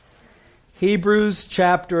Hebrews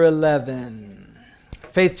chapter 11,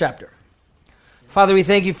 faith chapter. Father, we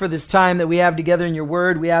thank you for this time that we have together in your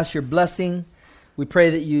word. We ask your blessing. We pray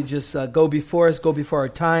that you just go before us, go before our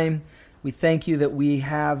time. We thank you that we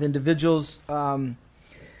have individuals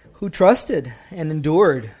who trusted and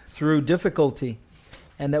endured through difficulty,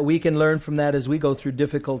 and that we can learn from that as we go through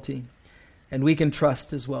difficulty. And we can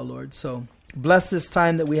trust as well, Lord. So bless this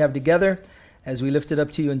time that we have together as we lift it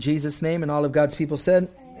up to you in Jesus' name. And all of God's people said,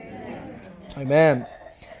 Amen.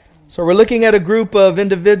 So we're looking at a group of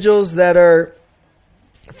individuals that are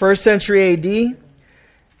 1st century AD,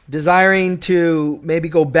 desiring to maybe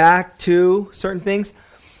go back to certain things.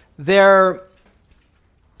 They're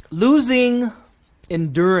losing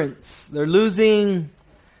endurance. They're losing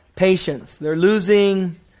patience. They're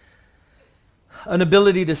losing an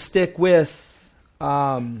ability to stick with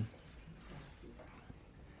the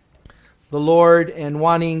Lord and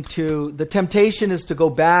wanting to... The temptation is to go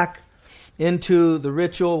back into the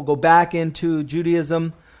ritual, go back into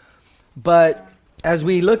Judaism. But as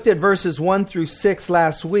we looked at verses 1 through 6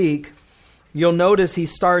 last week, you'll notice he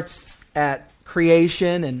starts at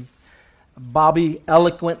creation, and Bobby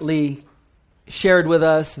eloquently shared with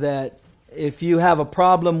us that if you have a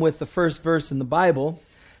problem with the first verse in the Bible,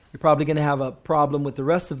 you're probably going to have a problem with the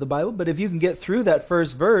rest of the Bible. But if you can get through that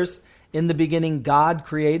first verse, in the beginning God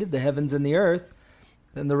created the heavens and the earth,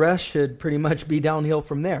 then the rest should pretty much be downhill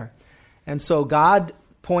from there. And so God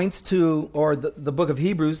points to, or the book of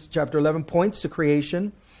Hebrews, chapter 11, points to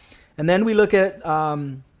creation. And then we look at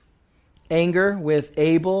anger with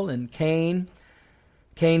Abel and Cain.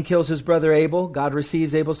 Cain kills his brother Abel. God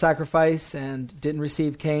receives Abel's sacrifice and didn't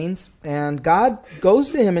receive Cain's. And God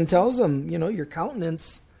goes to him and tells him, you know, your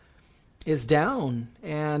countenance is down.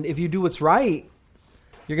 And if you do what's right,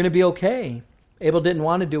 you're going to be okay. Abel didn't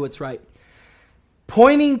want to do what's right.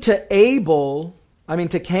 Pointing to Abel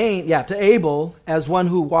as one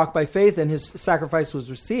who walked by faith and his sacrifice was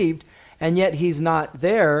received, and yet he's not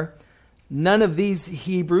there. None of these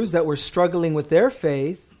Hebrews that were struggling with their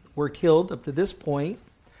faith were killed up to this point.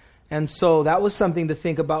 And so that was something to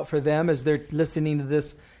think about for them as they're listening to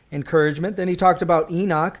this encouragement. Then he talked about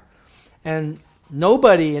Enoch, and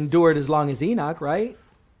nobody endured as long as Enoch, right?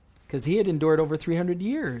 Because he had endured over 300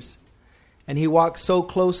 years. And he walked so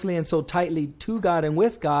closely and so tightly to God and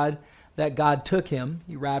with God that God took him.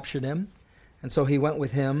 He raptured him. And so he went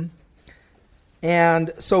with him.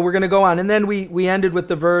 And so we're going to go on. And then we ended with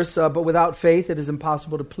the verse, but without faith it is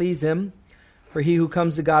impossible to please him. For he who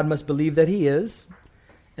comes to God must believe that he is,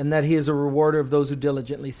 and that he is a rewarder of those who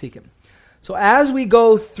diligently seek him. So as we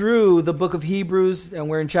go through the book of Hebrews, and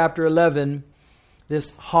we're in chapter 11,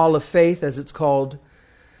 this hall of faith as it's called,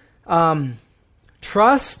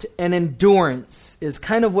 trust and endurance is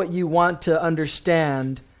kind of what you want to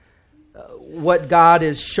understand, what God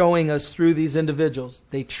is showing us through these individuals.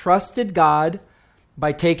 They trusted God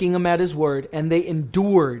by taking him at his word, and they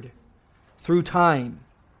endured through time.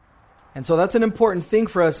 And so that's an important thing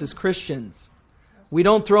for us as Christians. We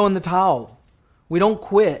don't throw in the towel. We don't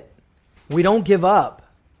quit. We don't give up.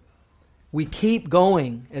 We keep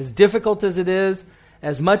going. As difficult as it is,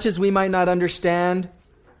 as much as we might not understand,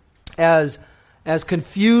 as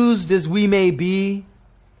confused as we may be,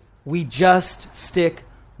 we just stick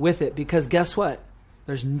with it. Because guess what?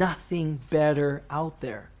 There's nothing better out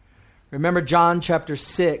there. Remember John chapter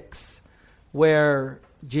 6, where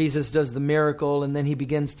Jesus does the miracle, and then he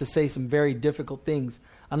begins to say some very difficult things.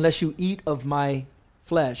 Unless you eat of my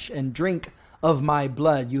flesh and drink of my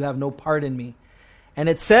blood, you have no part in me. And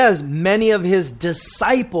it says many of his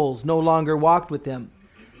disciples no longer walked with him.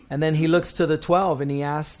 And then he looks to the 12 and he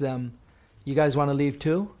asks them, you guys want to leave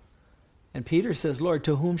too? And Peter says, Lord,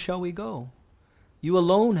 to whom shall we go? You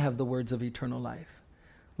alone have the words of eternal life.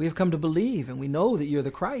 We have come to believe, and we know that you're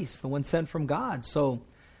the Christ, the one sent from God. So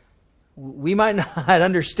we might not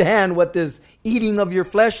understand what this eating of your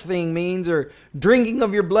flesh thing means or drinking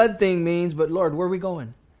of your blood thing means, but Lord, where are we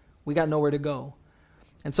going? We got nowhere to go.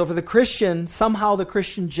 And so for the Christian, somehow the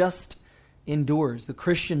Christian just endures. The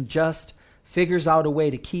Christian just figures out a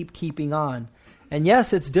way to keeping on. And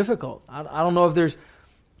yes, it's difficult. I don't know if there's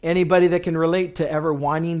anybody that can relate to ever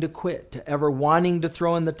wanting to quit, to ever wanting to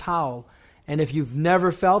throw in the towel. And if you've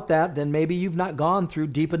never felt that, then maybe you've not gone through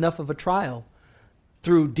deep enough of a trial,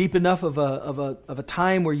 through deep enough of a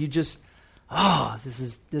time where you just,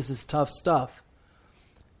 this is tough stuff.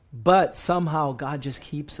 But somehow God just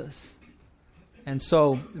keeps us. And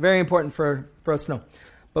so, very important for us to know.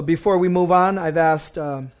 But before we move on, I've asked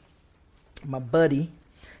my buddy,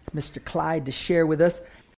 Mr. Clyde, to share with us.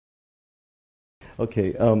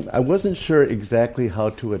 Okay, I wasn't sure exactly how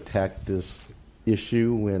to attack this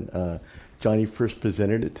issue when Johnny first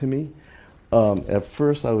presented it to me, At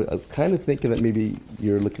first, I was kind of thinking that maybe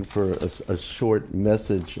you're looking for a short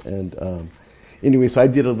message. And anyway, so I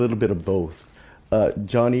did a little bit of both.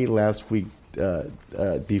 Johnny last week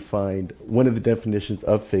defined one of the definitions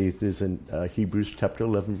of faith is in Hebrews chapter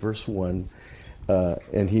 11, verse 1.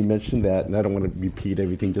 And he mentioned that, and I don't want to repeat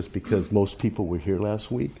everything just because most people were here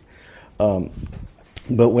last week.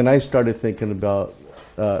 But when I started thinking about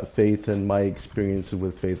faith and my experiences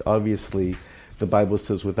with faith, obviously the Bible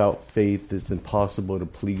says without faith it's impossible to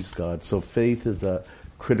please God. So faith is a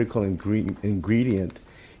critical ingredient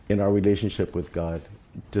in our relationship with God,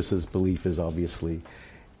 just as belief is, obviously.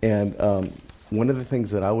 And one of the things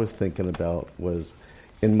that I was thinking about was,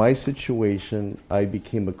 in my situation, I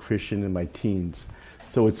became a Christian in my teens.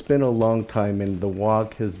 So it's been a long time, and the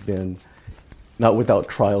walk has been not without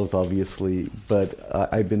trials, obviously, but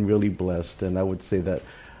I've been really blessed. And I would say that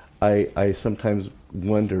I sometimes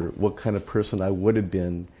wonder what kind of person I would have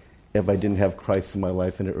been if I didn't have Christ in my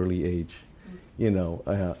life in an early age.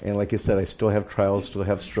 And like I said, I still have trials, still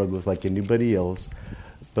have struggles like anybody else,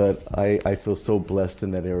 but I feel so blessed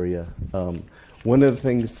in that area. One of the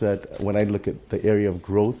things that when I look at the area of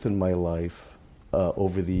growth in my life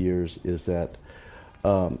over the years is that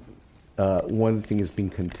one thing is being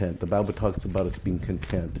content. The Bible talks about us being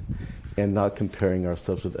content and not comparing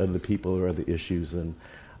ourselves with other people or other issues. And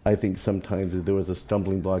I think sometimes if there was a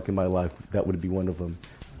stumbling block in my life, that would be one of them.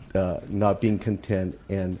 Not being content,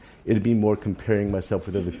 and it'd be more comparing myself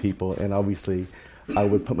with other people. And obviously, I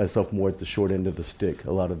would put myself more at the short end of the stick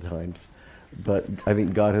a lot of the times. But I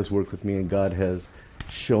think God has worked with me, and God has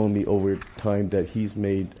shown me over time that He's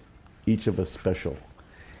made each of us special.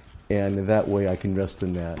 And in that way, I can rest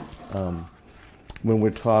in that. When we're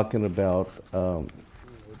talking about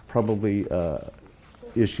probably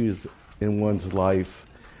issues in one's life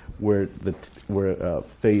where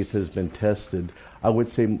faith has been tested, I would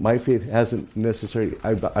say my faith hasn't necessarily.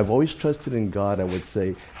 I've always trusted in God, I would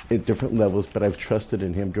say, at different levels, but I've trusted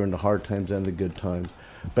in Him during the hard times and the good times.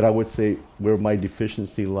 But I would say where my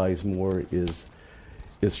deficiency lies more is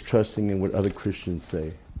trusting in what other Christians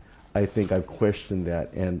say. I think I've questioned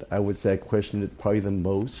that, and I would say I questioned it probably the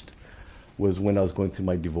most was when I was going through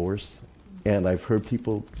my divorce. And I've heard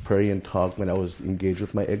people pray and talk when I was engaged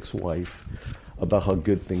with my ex-wife about how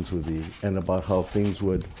good things would be and about how things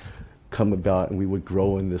would come about and we would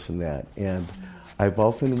grow in this and that. And I've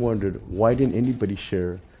often wondered, why didn't anybody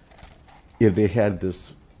share if they had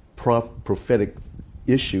this prophetic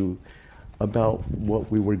issue about what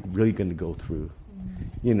we were really going to go through?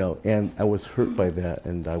 And I was hurt by that,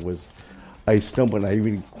 and I stumbled, and I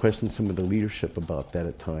even questioned some of the leadership about that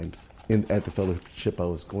at times at the fellowship I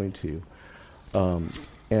was going to.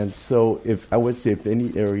 And so if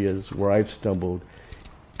any areas where I've stumbled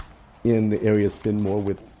in the area, it's been more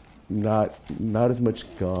with not as much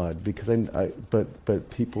God, because but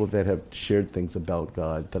people that have shared things about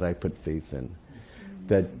God that I put faith in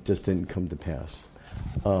that just didn't come to pass.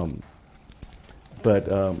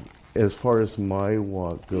 But as far as my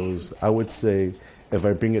walk goes, I would say if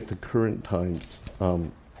I bring it to current times,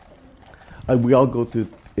 we all go through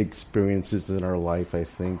experiences in our life, I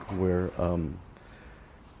think, where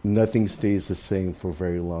nothing stays the same for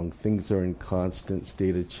very long. Things are in constant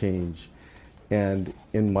state of change. And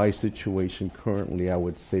in my situation currently, I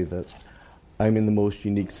would say that I'm in the most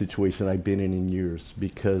unique situation I've been in years,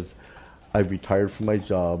 because I retired from my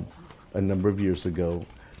job a number of years ago,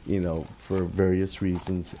 for various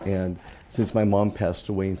reasons. And since my mom passed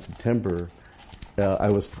away in September, I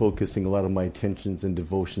was focusing a lot of my attentions and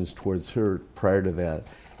devotions towards her prior to that.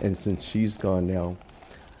 And since she's gone now,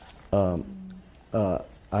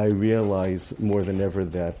 I realize more than ever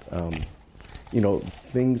that,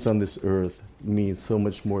 things on this earth mean so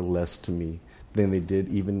much more less to me than they did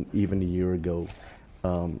even a year ago.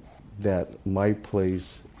 That my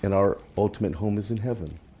place and our ultimate home is in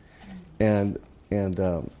heaven. And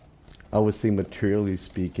I would say materially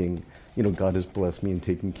speaking, God has blessed me and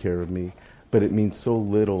taken care of me, but it means so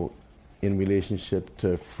little in relationship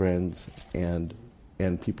to friends and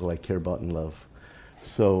people I care about and love.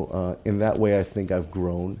 So in that way, I think I've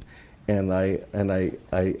grown, and I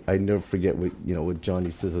never forget what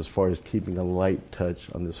Johnny says as far as keeping a light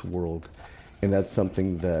touch on this world, and that's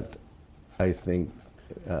something that I think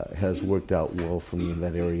has worked out well for me in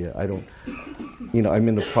that area. I'm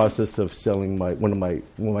in the process of selling one of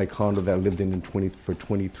my condo that I lived in for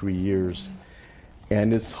 23 years,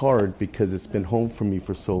 and it's hard because it's been home for me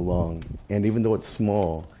for so long, and even though it's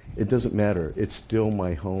small, it doesn't matter. It's still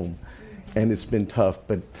my home. And it's been tough,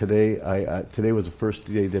 but today was the first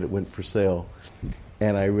day that it went for sale,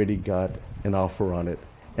 and I already got an offer on it,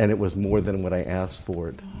 and it was more than what I asked for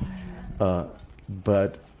it.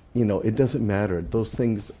 But it doesn't matter. Those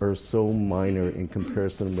things are so minor in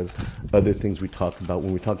comparison with other things we talk about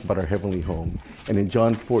when we talk about our heavenly home. And in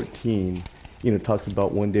John 14, it talks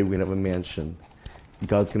about one day we're going to have a mansion.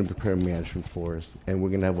 God's going to prepare a mansion for us, and we're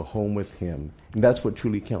going to have a home with Him. And that's what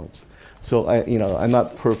truly counts. So, I'm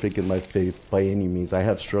not perfect in my faith by any means. I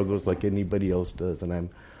have struggles like anybody else does, and I'm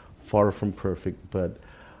far from perfect, but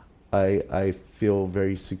I feel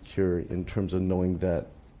very secure in terms of knowing that,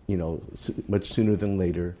 much sooner than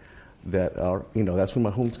later, that that's when my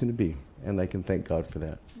home's going to be, and I can thank God for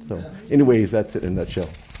that. So, anyways, that's it in a nutshell.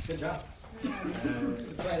 Good job.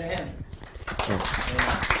 Try to hand.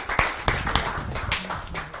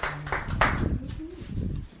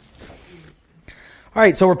 All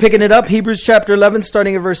right, so we're picking it up. Hebrews chapter 11,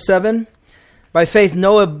 starting at verse 7. By faith,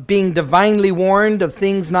 Noah, being divinely warned of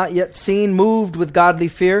things not yet seen, moved with godly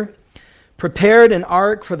fear, prepared an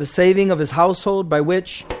ark for the saving of his household, by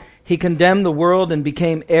which he condemned the world and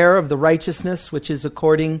became heir of the righteousness which is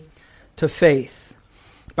according to faith.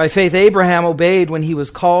 By faith, Abraham obeyed when he was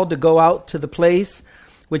called to go out to the place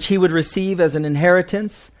which he would receive as an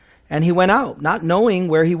inheritance, and he went out, not knowing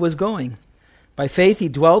where he was going. By faith, he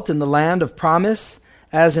dwelt in the land of promise,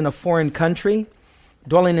 as in a foreign country,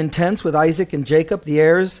 dwelling in tents with Isaac and Jacob, the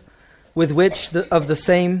heirs with him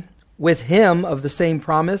of the same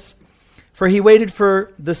promise. For he waited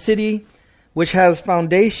for the city which has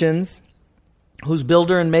foundations, whose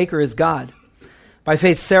builder and maker is God. By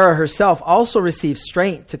faith, Sarah herself also received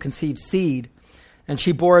strength to conceive seed, and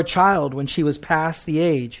she bore a child when she was past the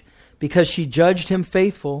age, because she judged him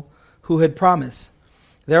faithful who had promised.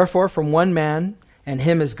 Therefore, from one man, and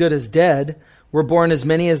him as good as dead, were born as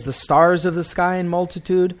many as the stars of the sky in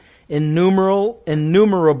multitude, innumerable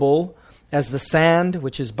as the sand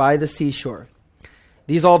which is by the seashore.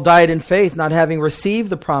 These all died in faith, not having received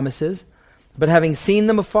the promises, but having seen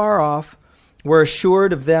them afar off, were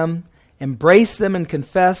assured of them, embraced them, and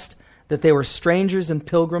confessed that they were strangers and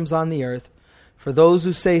pilgrims on the earth. For those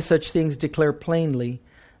who say such things declare plainly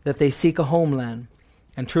that they seek a homeland.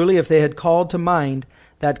 And truly, if they had called to mind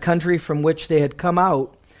that country from which they had come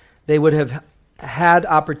out, they would have had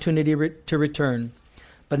opportunity to return.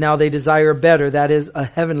 But now they desire better, that is, a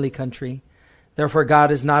heavenly country. Therefore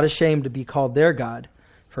God is not ashamed to be called their God,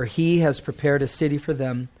 for He has prepared a city for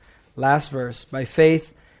them. Last verse. By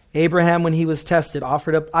faith, Abraham, when he was tested,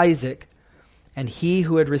 offered up Isaac, and he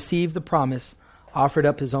who had received the promise offered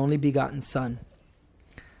up his only begotten son.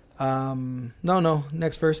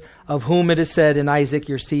 Next verse. Of whom it is said, in Isaac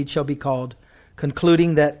your seed shall be called,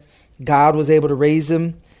 concluding that God was able to raise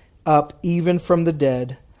him up even from the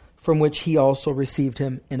dead, from which he also received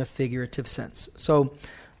him in a figurative sense. So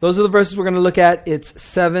those are the verses we're going to look at. It's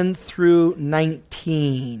 7 through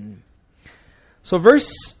 19. So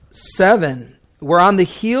verse 7, we're on the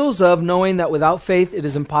heels of knowing that without faith it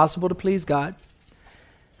is impossible to please God.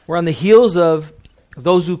 We're on the heels of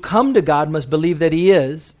those who come to God must believe that He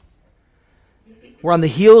is. We're on the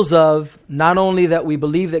heels of not only that we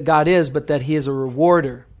believe that God is, but that He is a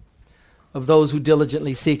rewarder of those who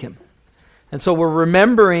diligently seek Him. And so we're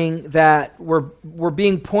remembering that we're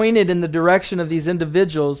being pointed in the direction of these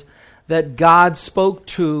individuals that God spoke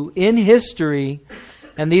to in history.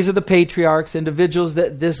 And these are the patriarchs, individuals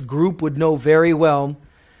that this group would know very well.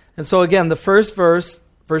 And so again, the first verse,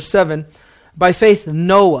 verse 7, by faith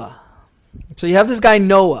Noah. So you have this guy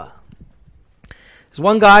Noah. There's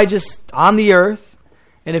one guy just on the earth.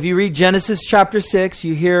 And if you read Genesis chapter 6,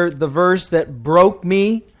 you hear the verse that broke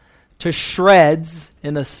me to shreds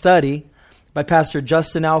in a study by Pastor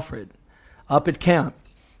Justin Alfred up at camp.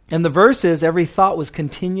 And the verse is, every thought was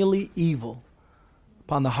continually evil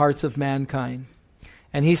upon the hearts of mankind.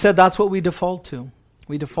 And he said that's what we default to.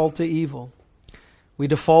 We default to evil. We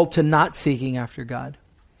default to not seeking after God.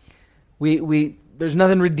 There's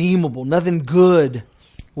nothing redeemable, nothing good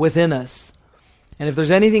within us. And if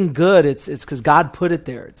there's anything good, it's because God put it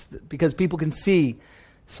there. It's because people can see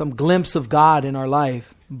some glimpse of God in our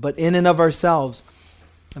life. But in and of ourselves,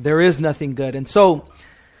 there is nothing good. And so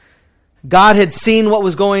God had seen what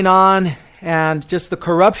was going on and just the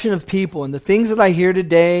corruption of people and the things that I hear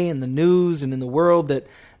today in the news and in the world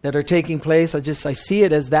that are taking place. I see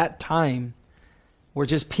it as that time where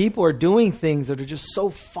just people are doing things that are just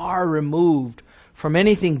so far removed from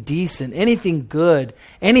anything decent, anything good,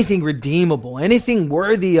 anything redeemable, anything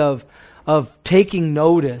worthy of taking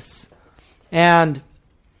notice. And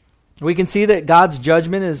we can see that God's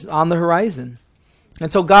judgment is on the horizon.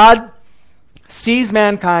 And so God sees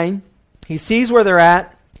mankind. He sees where they're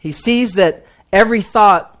at. He sees that every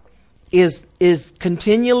thought is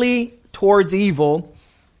continually towards evil.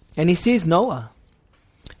 And He sees Noah.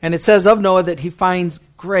 And it says of Noah that he finds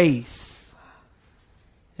grace.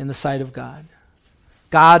 in the sight of God.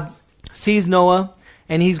 God sees Noah,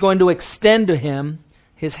 and he's going to extend to him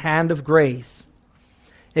his hand of grace.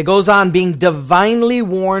 It goes on, being divinely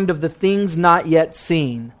warned of the things not yet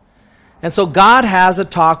seen. And so God has a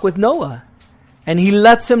talk with Noah, and he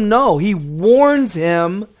lets him know. He warns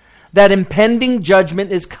him that impending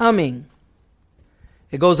judgment is coming.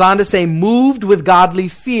 It goes on to say, moved with godly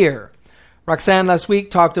fear. Roxanne last week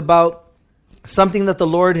talked about something that the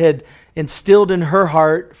Lord had instilled in her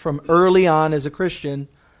heart from early on as a Christian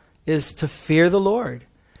is to fear the Lord.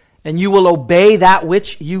 And you will obey that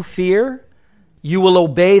which you fear. You will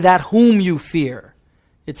obey that whom you fear.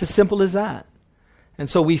 It's as simple as that. And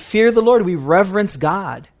so we fear the Lord. We reverence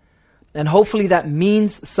God. And hopefully that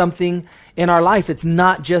means something in our life. It's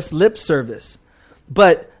not just lip service.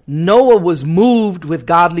 But Noah was moved with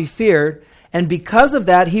godly fear. And because of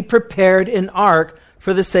that, he prepared an ark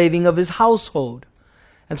for the saving of his household.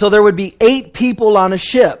 And so there would be 8 people on a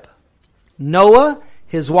ship. Noah,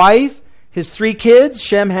 his wife, his 3 kids,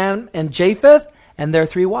 Shem, Ham, and Japheth, and their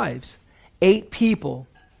 3 wives. 8 people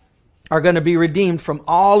are going to be redeemed from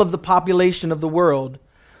all of the population of the world.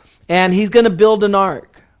 And he's going to build an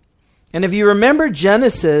ark. And if you remember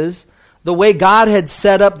Genesis, the way God had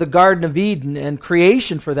set up the Garden of Eden and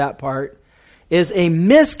creation for that part, is a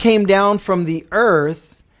mist came down from the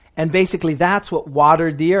earth, and basically that's what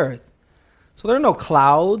watered the earth. So there are no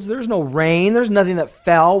clouds, there's no rain, there's nothing that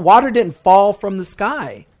fell. Water didn't fall from the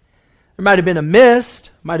sky. There might have been a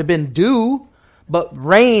mist, might have been dew, but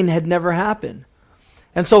rain had never happened.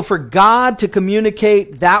 And so for God to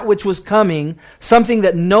communicate that which was coming, something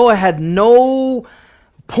that Noah had no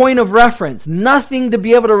point of reference, nothing to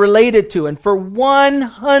be able to relate it to, and for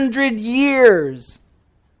 100 years,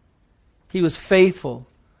 he was faithful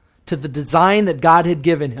to the design that God had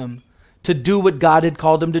given him to do what God had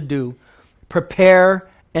called him to do. Prepare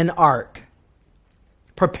an ark.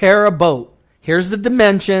 Prepare a boat. Here's the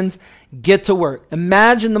dimensions. Get to work.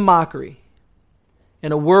 Imagine the mockery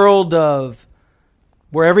in a world of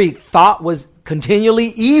where every thought was continually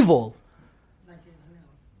evil.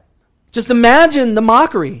 Just imagine the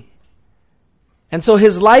mockery. And so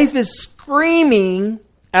his life is screaming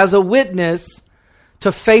as a witness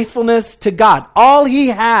to faithfulness to God. All he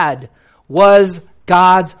had was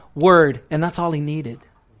God's word, and that's all he needed.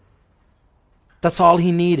 That's all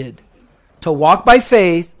he needed. To walk by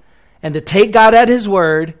faith and to take God at his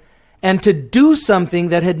word and to do something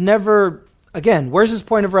that had never, again, where's his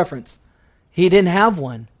point of reference? He didn't have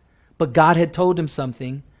one, but God had told him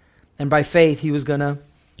something, and by faith he was going to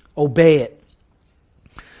obey it.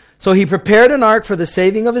 So he prepared an ark for the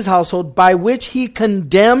saving of his household, by which he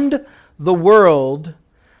condemned the world.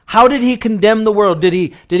 How did he condemn the world? Did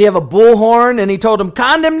he have a bullhorn and he told them,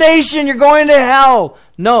 condemnation, you're going to hell?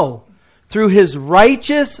 No. Through his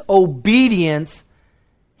righteous obedience,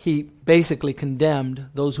 he basically condemned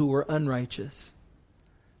those who were unrighteous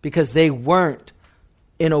because they weren't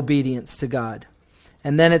in obedience to God.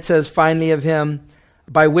 And then it says finally of him,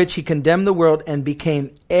 by which he condemned the world and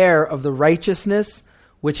became heir of the righteousness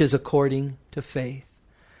which is according to faith.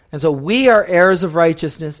 And so we are heirs of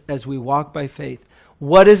righteousness as we walk by faith.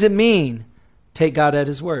 What does it mean? Take God at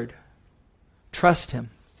his word. Trust him.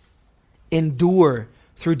 Endure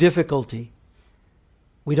through difficulty.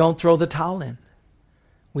 We don't throw the towel in.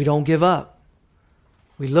 We don't give up.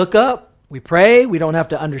 We look up. We pray. We don't have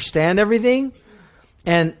to understand everything.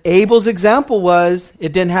 And Abel's example was,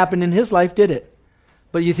 it didn't happen in his life, did it?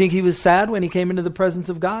 But you think he was sad when he came into the presence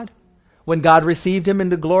of God? When God received him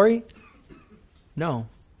into glory? No,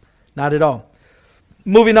 not at all.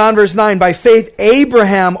 Moving on, verse 9. By faith,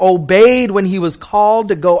 Abraham obeyed when he was called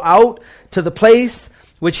to go out to the place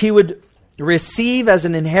which he would receive as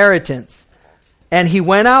an inheritance. And he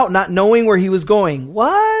went out not knowing where he was going.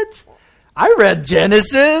 What? I read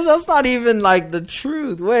Genesis. That's not even like the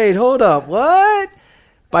truth. Wait, hold up. What?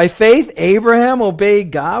 By faith, Abraham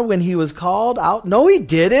obeyed God when he was called out. No, he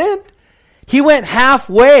didn't. He went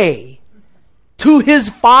halfway to his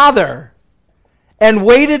father and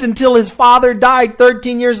waited until his father died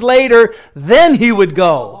 13 years later. Then he would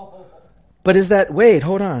go. But wait,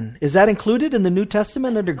 hold on. Is that included in the New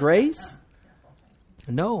Testament under grace?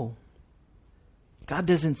 No. God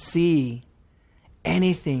doesn't see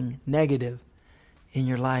anything negative in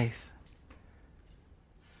your life.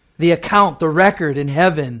 The account, the record in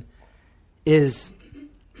heaven is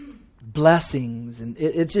blessings. And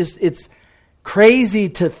it's crazy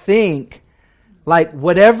to think like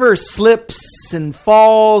whatever slips and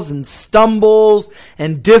falls and stumbles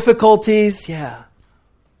and difficulties,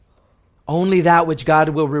 only that which God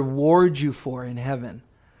will reward you for in heaven.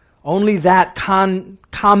 Only that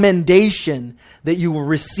commendation that you will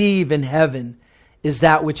receive in heaven is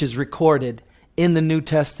that which is recorded in the New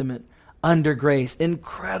Testament under grace.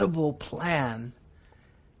 Incredible plan.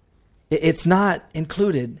 It's not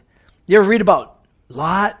included. You ever read about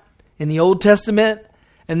Lot in the Old Testament?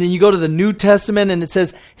 And then you go to the New Testament and it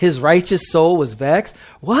says his righteous soul was vexed.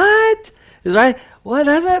 What? Is right? What?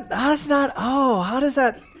 That's not, how does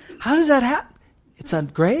that happen? It's on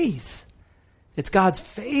grace. It's God's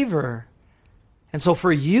favor. And so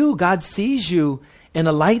for you, God sees you in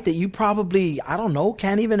a light that you probably,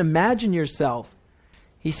 can't even imagine yourself.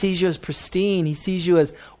 He sees you as pristine. He sees you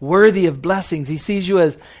as worthy of blessings. He sees you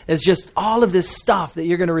as just all of this stuff that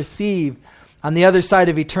you're going to receive on the other side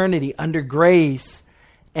of eternity under grace.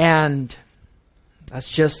 And that's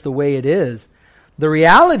just the way it is. The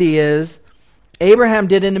reality is, Abraham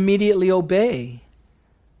didn't immediately obey.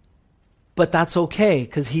 But that's okay,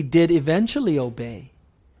 because he did eventually obey.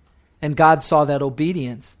 And God saw that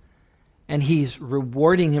obedience. And he's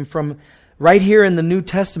rewarding him from... Right here in the New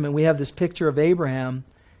Testament, we have this picture of Abraham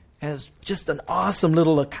as just an awesome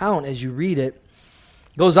little account as you read it.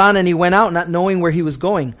 Goes on, and he went out not knowing where he was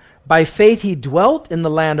going. By faith he dwelt in the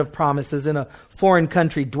land of promises in a foreign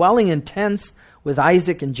country, dwelling in tents with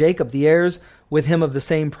Isaac and Jacob, the heirs with him of the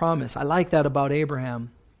same promise. I like that about Abraham.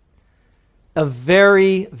 A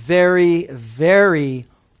very, very, very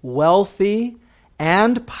wealthy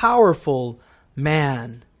and powerful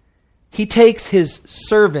man. He takes his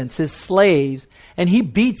servants, his slaves, and he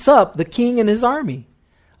beats up the king and his army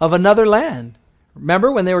of another land.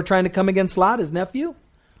 Remember when they were trying to come against Lot, his nephew?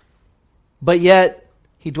 But yet,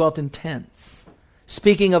 he dwelt in tents.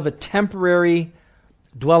 Speaking of a temporary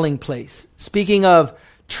dwelling place. Speaking of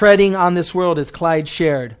treading on this world, as Clyde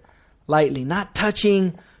shared, lightly. Not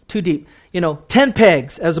touching too deep. 10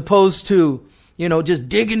 pegs as opposed to, just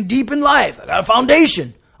digging deep in life. I got a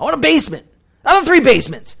foundation. I want a basement. I want 3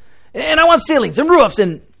 basements. And I want ceilings and roofs.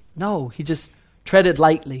 And no, he just treaded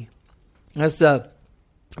lightly. That's a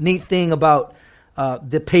neat thing about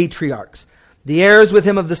the patriarchs. The heirs with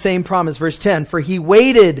him of the same promise. Verse 10, for he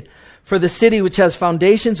waited for the city which has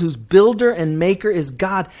foundations, whose builder and maker is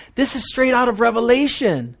God. This is straight out of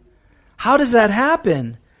Revelation. How does that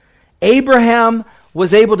happen? Abraham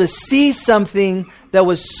was able to see something that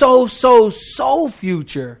was so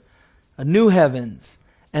future. A new heavens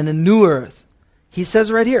and a new earth. He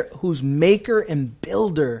says right here, whose maker and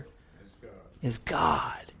builder is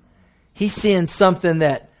God. He's seeing something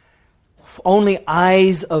that only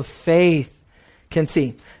eyes of faith can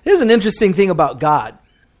see. Here's an interesting thing about God.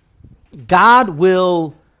 God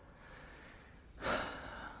will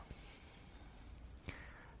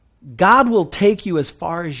take you as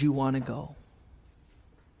far as you want to go.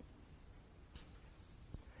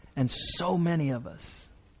 And so many of us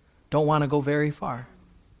don't want to go very far.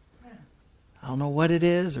 I don't know what it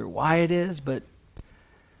is or why it is, but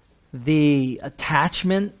the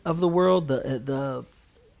attachment of the world, the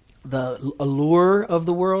allure of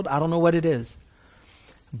the world, I don't know what it is.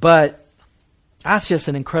 But that's just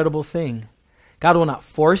an incredible thing. God will not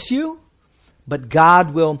force you, but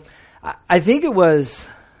God will. I think it was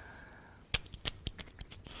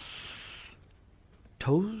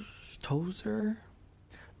Tozer.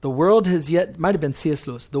 The world has yet, might have been C.S.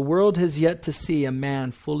 Lewis, the world has yet to see a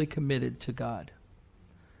man fully committed to God.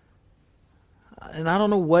 And I don't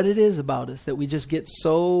know what it is about us that we just get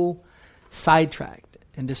so sidetracked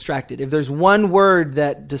and distracted. If there's one word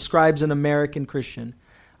that describes an American Christian,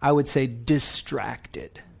 I would say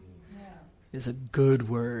distracted is a good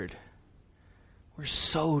word. We're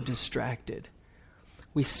so distracted.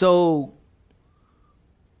 We so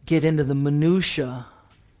get into the minutia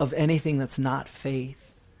of anything that's not faith.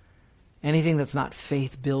 Anything that's not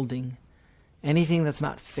faith building. Anything that's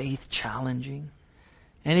not faith challenging.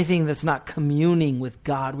 Anything that's not communing with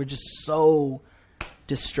God. We're just so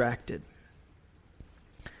distracted.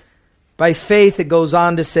 By faith, it goes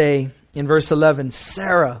on to say in verse 11,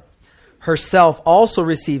 Sarah herself also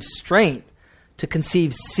received strength to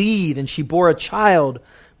conceive seed, and she bore a child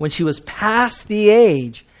when she was past the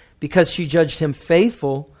age, because she judged him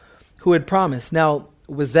faithful who had promised. Now,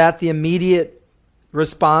 was that the immediate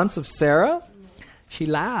response of Sarah? She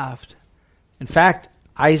laughed. In fact,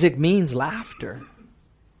 Isaac means laughter.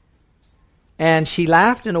 And she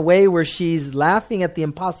laughed in a way where she's laughing at the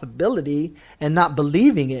impossibility and not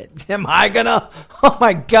believing it. Am I gonna? Oh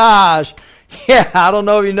my gosh. Yeah, I don't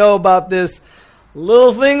know if you know about this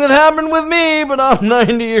little thing that happened with me, but I'm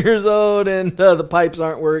 90 years old and the pipes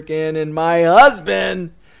aren't working. And my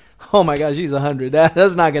husband, oh my gosh, he's 100.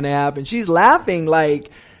 That's not going to happen. She's laughing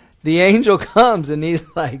like the angel comes and he's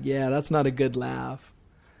like, yeah, that's not a good laugh.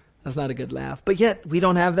 That's not a good laugh. But yet we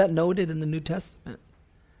don't have that noted in the New Testament.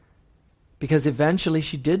 Because eventually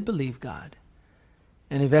she did believe God.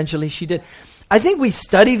 And eventually she did. I think we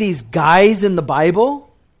study these guys in the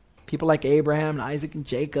Bible, people like Abraham and Isaac and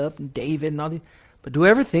Jacob and David and all these. But do we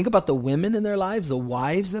ever think about the women in their lives, the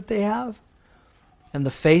wives that they have, and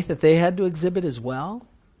the faith that they had to exhibit as well?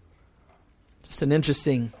 Just an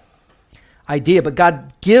interesting idea. But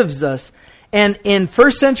God gives us, and in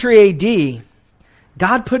 1st century AD,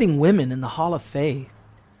 God putting women in the Hall of Faith.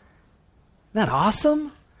 Isn't that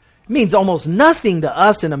awesome? It means almost nothing to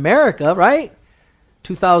us in America, right?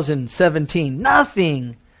 2017,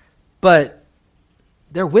 nothing. But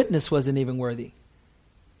their witness wasn't even worthy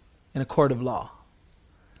in a court of law.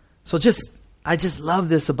 So I just love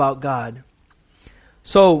this about God.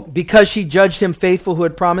 So because she judged him faithful who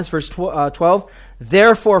had promised, verse 12,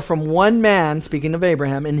 therefore from one man, speaking of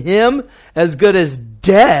Abraham, in him as good as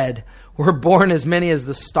dead were born as many as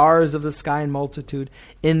the stars of the sky in multitude,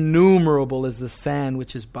 innumerable as the sand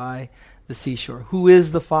which is by the seashore. Who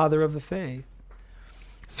is the father of the faith?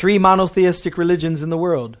 3 monotheistic religions in the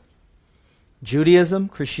world: Judaism,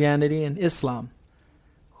 Christianity, and Islam.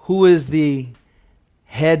 Who is the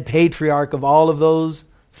head patriarch of all of those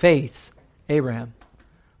faiths? Abraham,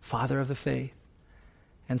 father of the faith.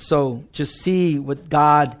 And so just see what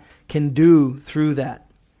God can do through that.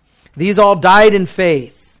 These all died in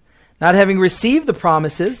faith, not having received the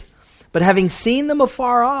promises, but having seen them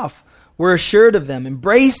afar off, were assured of them,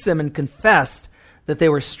 embraced them, and confessed that they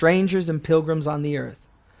were strangers and pilgrims on the earth.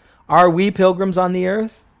 Are we pilgrims on the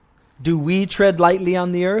earth? Do we tread lightly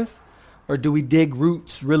on the earth? Or do we dig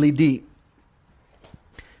roots really deep?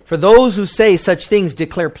 For those who say such things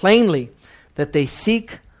declare plainly that they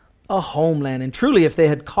seek a homeland. And truly, if they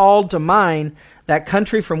had called to mind that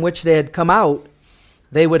country from which they had come out,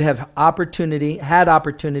 they would have had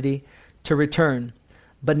opportunity to return.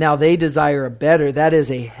 But now they desire a better, that is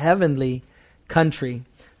a heavenly country.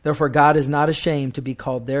 Therefore God is not ashamed to be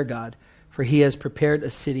called their God, for he has prepared a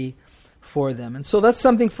city for them. And so that's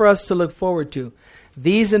something for us to look forward to.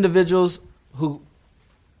 These individuals who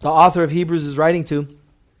the author of Hebrews is writing to,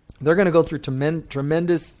 they're going to go through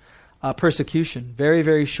tremendous persecution very,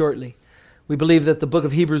 very shortly. We believe that the book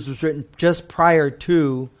of Hebrews was written just prior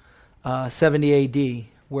to 70 AD,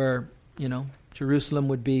 where, Jerusalem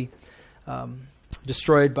would be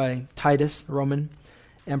destroyed by Titus, the Roman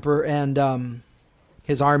emperor, and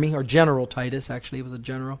his army, or General Titus, actually, he was a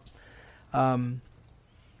general.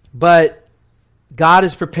 But God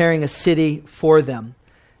is preparing a city for them.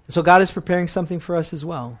 And so God is preparing something for us as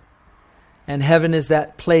well. And heaven is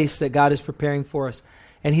that place that God is preparing for us.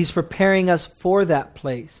 And he's preparing us for that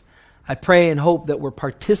place. I pray and hope that we're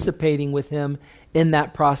participating with him in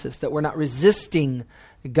that process, that we're not resisting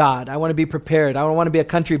God. I want to be prepared. I don't want to be a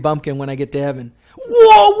country bumpkin when I get to heaven.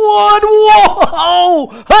 Whoa!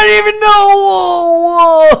 I didn't even know!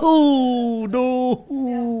 Whoa!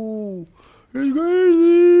 No! It's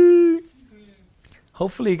crazy!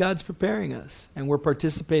 Hopefully God's preparing us, and we're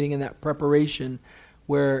participating in that preparation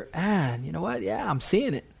where, you know what? Yeah, I'm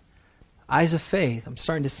seeing it. Eyes of faith. I'm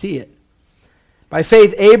starting to see it. By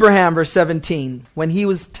faith, Abraham, verse 17, when he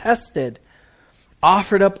was tested,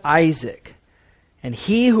 offered up Isaac. And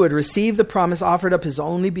he who had received the promise offered up his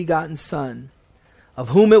only begotten son, of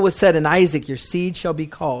whom it was said, in Isaac your seed shall be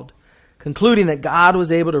called, concluding that God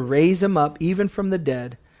was able to raise him up even from the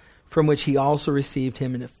dead, from which he also received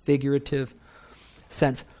him in a figurative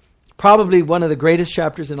sense. Probably one of the greatest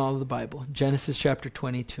chapters in all of the Bible, Genesis chapter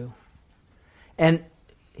 22. And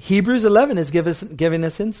Hebrews 11 is giving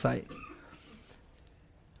us insight.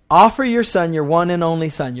 Offer your son, your one and only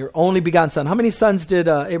son, your only begotten son. How many sons did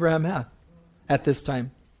Abraham have at this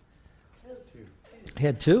time? 2. He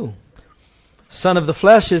had 2. Son of the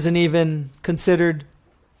flesh isn't even considered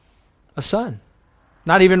a son.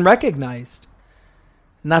 Not even recognized.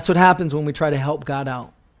 And that's what happens when we try to help God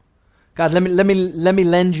out. God, let me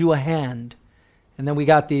lend you a hand. And then we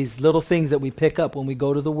got these little things that we pick up when we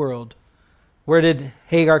go to the world. Where did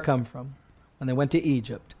Hagar come from? When they went to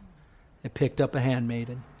Egypt, they picked up a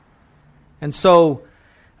handmaiden. And so,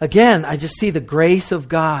 again, I just see the grace of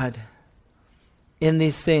God in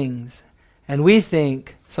these things. And we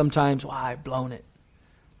think sometimes, I've blown it.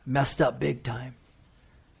 Messed up big time.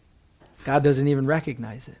 God doesn't even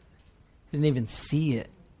recognize it. Doesn't even see it.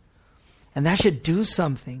 And that should do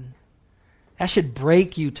something. That should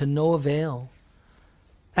break you to no avail.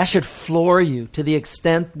 That should floor you to the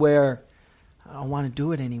extent where I don't want to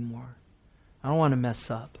do it anymore. I don't want to mess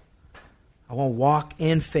up. I want to walk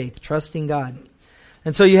in faith, trusting God.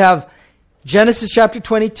 And so you have Genesis chapter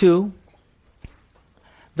 22.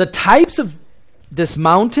 The types of this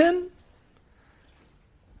mountain,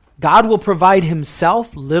 God will provide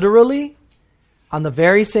himself literally on the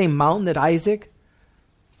very same mountain that Isaac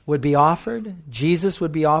would be offered. Jesus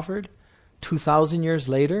would be offered 2,000 years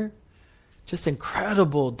later. Just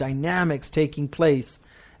incredible dynamics taking place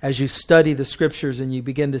as you study the scriptures and you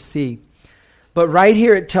begin to see. But right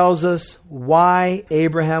here it tells us why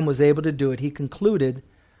Abraham was able to do it. He concluded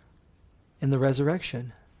in the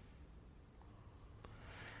resurrection.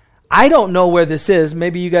 I don't know where this is.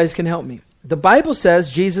 Maybe you guys can help me. The Bible says,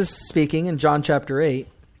 Jesus speaking in John chapter 8,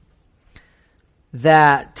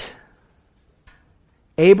 that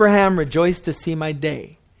Abraham rejoiced to see my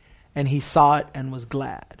day, and he saw it and was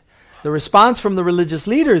glad. The response from the religious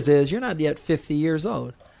leaders is, you're not yet 50 years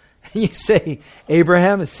old. And you say,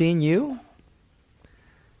 Abraham has seen you?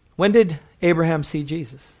 When did Abraham see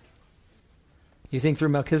Jesus? You think through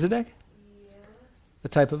Melchizedek? Yeah. The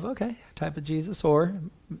type of Jesus, or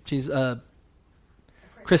Jesus,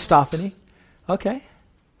 Christophany. Okay.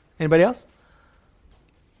 Anybody else?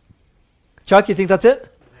 Chuck, you think that's it?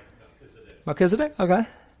 Melchizedek? Okay.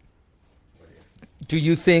 Do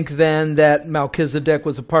you think then that Melchizedek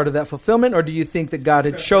was a part of that fulfillment, or do you think that God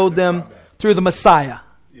had showed them through the Messiah?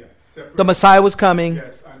 Yes. The Messiah was coming,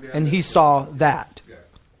 Yes, and he saw that. Yes.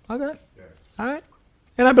 Okay. Yes. All right.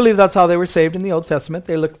 And I believe that's how they were saved in the Old Testament.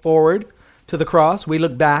 They looked forward to the cross. We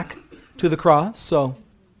look back to the cross. So,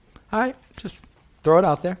 all right, just throw it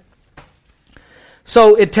out there.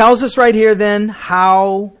 So it tells us right here then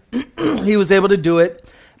how he was able to do it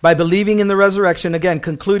by believing in the resurrection. Again,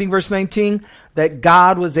 concluding verse 19, that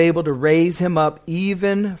God was able to raise him up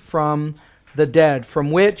even from the dead,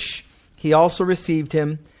 from which he also received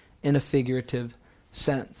him in a figurative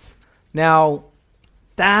sense. Now,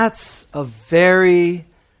 that's a very,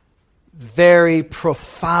 very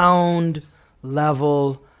profound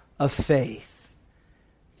level of faith.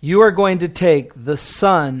 You are going to take the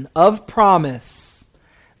son of promise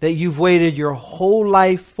that you've waited your whole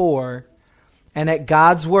life for, and at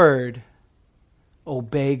God's word,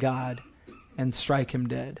 obey God and strike him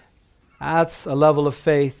dead. That's a level of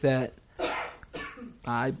faith that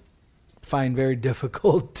I find very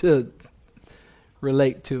difficult to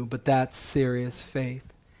relate to, but that's serious faith.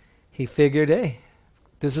 He figured, hey,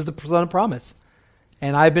 this is the son of promise.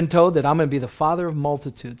 And I've been told that I'm going to be the father of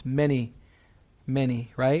multitudes, many,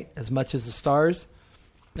 many, right? As much as the stars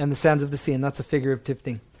and the sands of the sea, and that's a figurative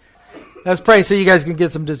thing. Let's pray so you guys can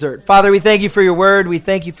get some dessert. Father, we thank you for your word. We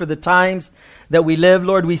thank you for the times that we live.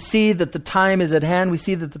 Lord, we see that the time is at hand. We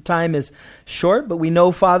see that the time is short, but we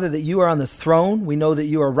know, Father, that you are on the throne. We know that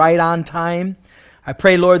you are right on time. I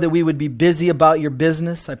pray, Lord, that we would be busy about your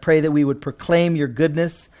business. I pray that we would proclaim your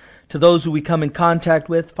goodness to those who we come in contact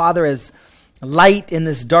with. Father, as light in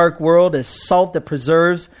this dark world, as salt that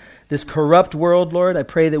preserves this corrupt world, Lord, I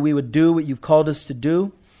pray that we would do what you've called us to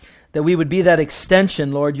do. That we would be that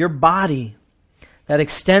extension, Lord, your body, that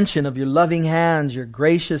extension of your loving hands, your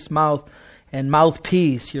gracious mouth and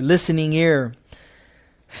mouthpiece, your listening ear,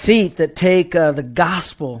 feet that take the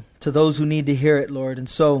gospel to those who need to hear it, Lord. And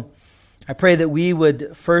so I pray that we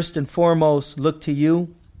would first and foremost look to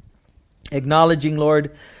you, acknowledging,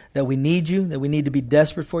 Lord, that we need you, that we need to be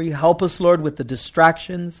desperate for you. Help us, Lord, with the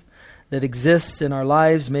distractions that exist in our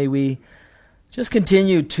lives. May we just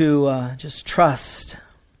continue to just trust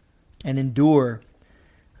and endure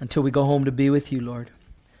until we go home to be with you, Lord.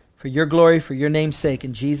 For your glory, for your name's sake,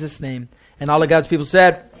 in Jesus' name. And all of God's people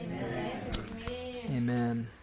said, Amen. Amen.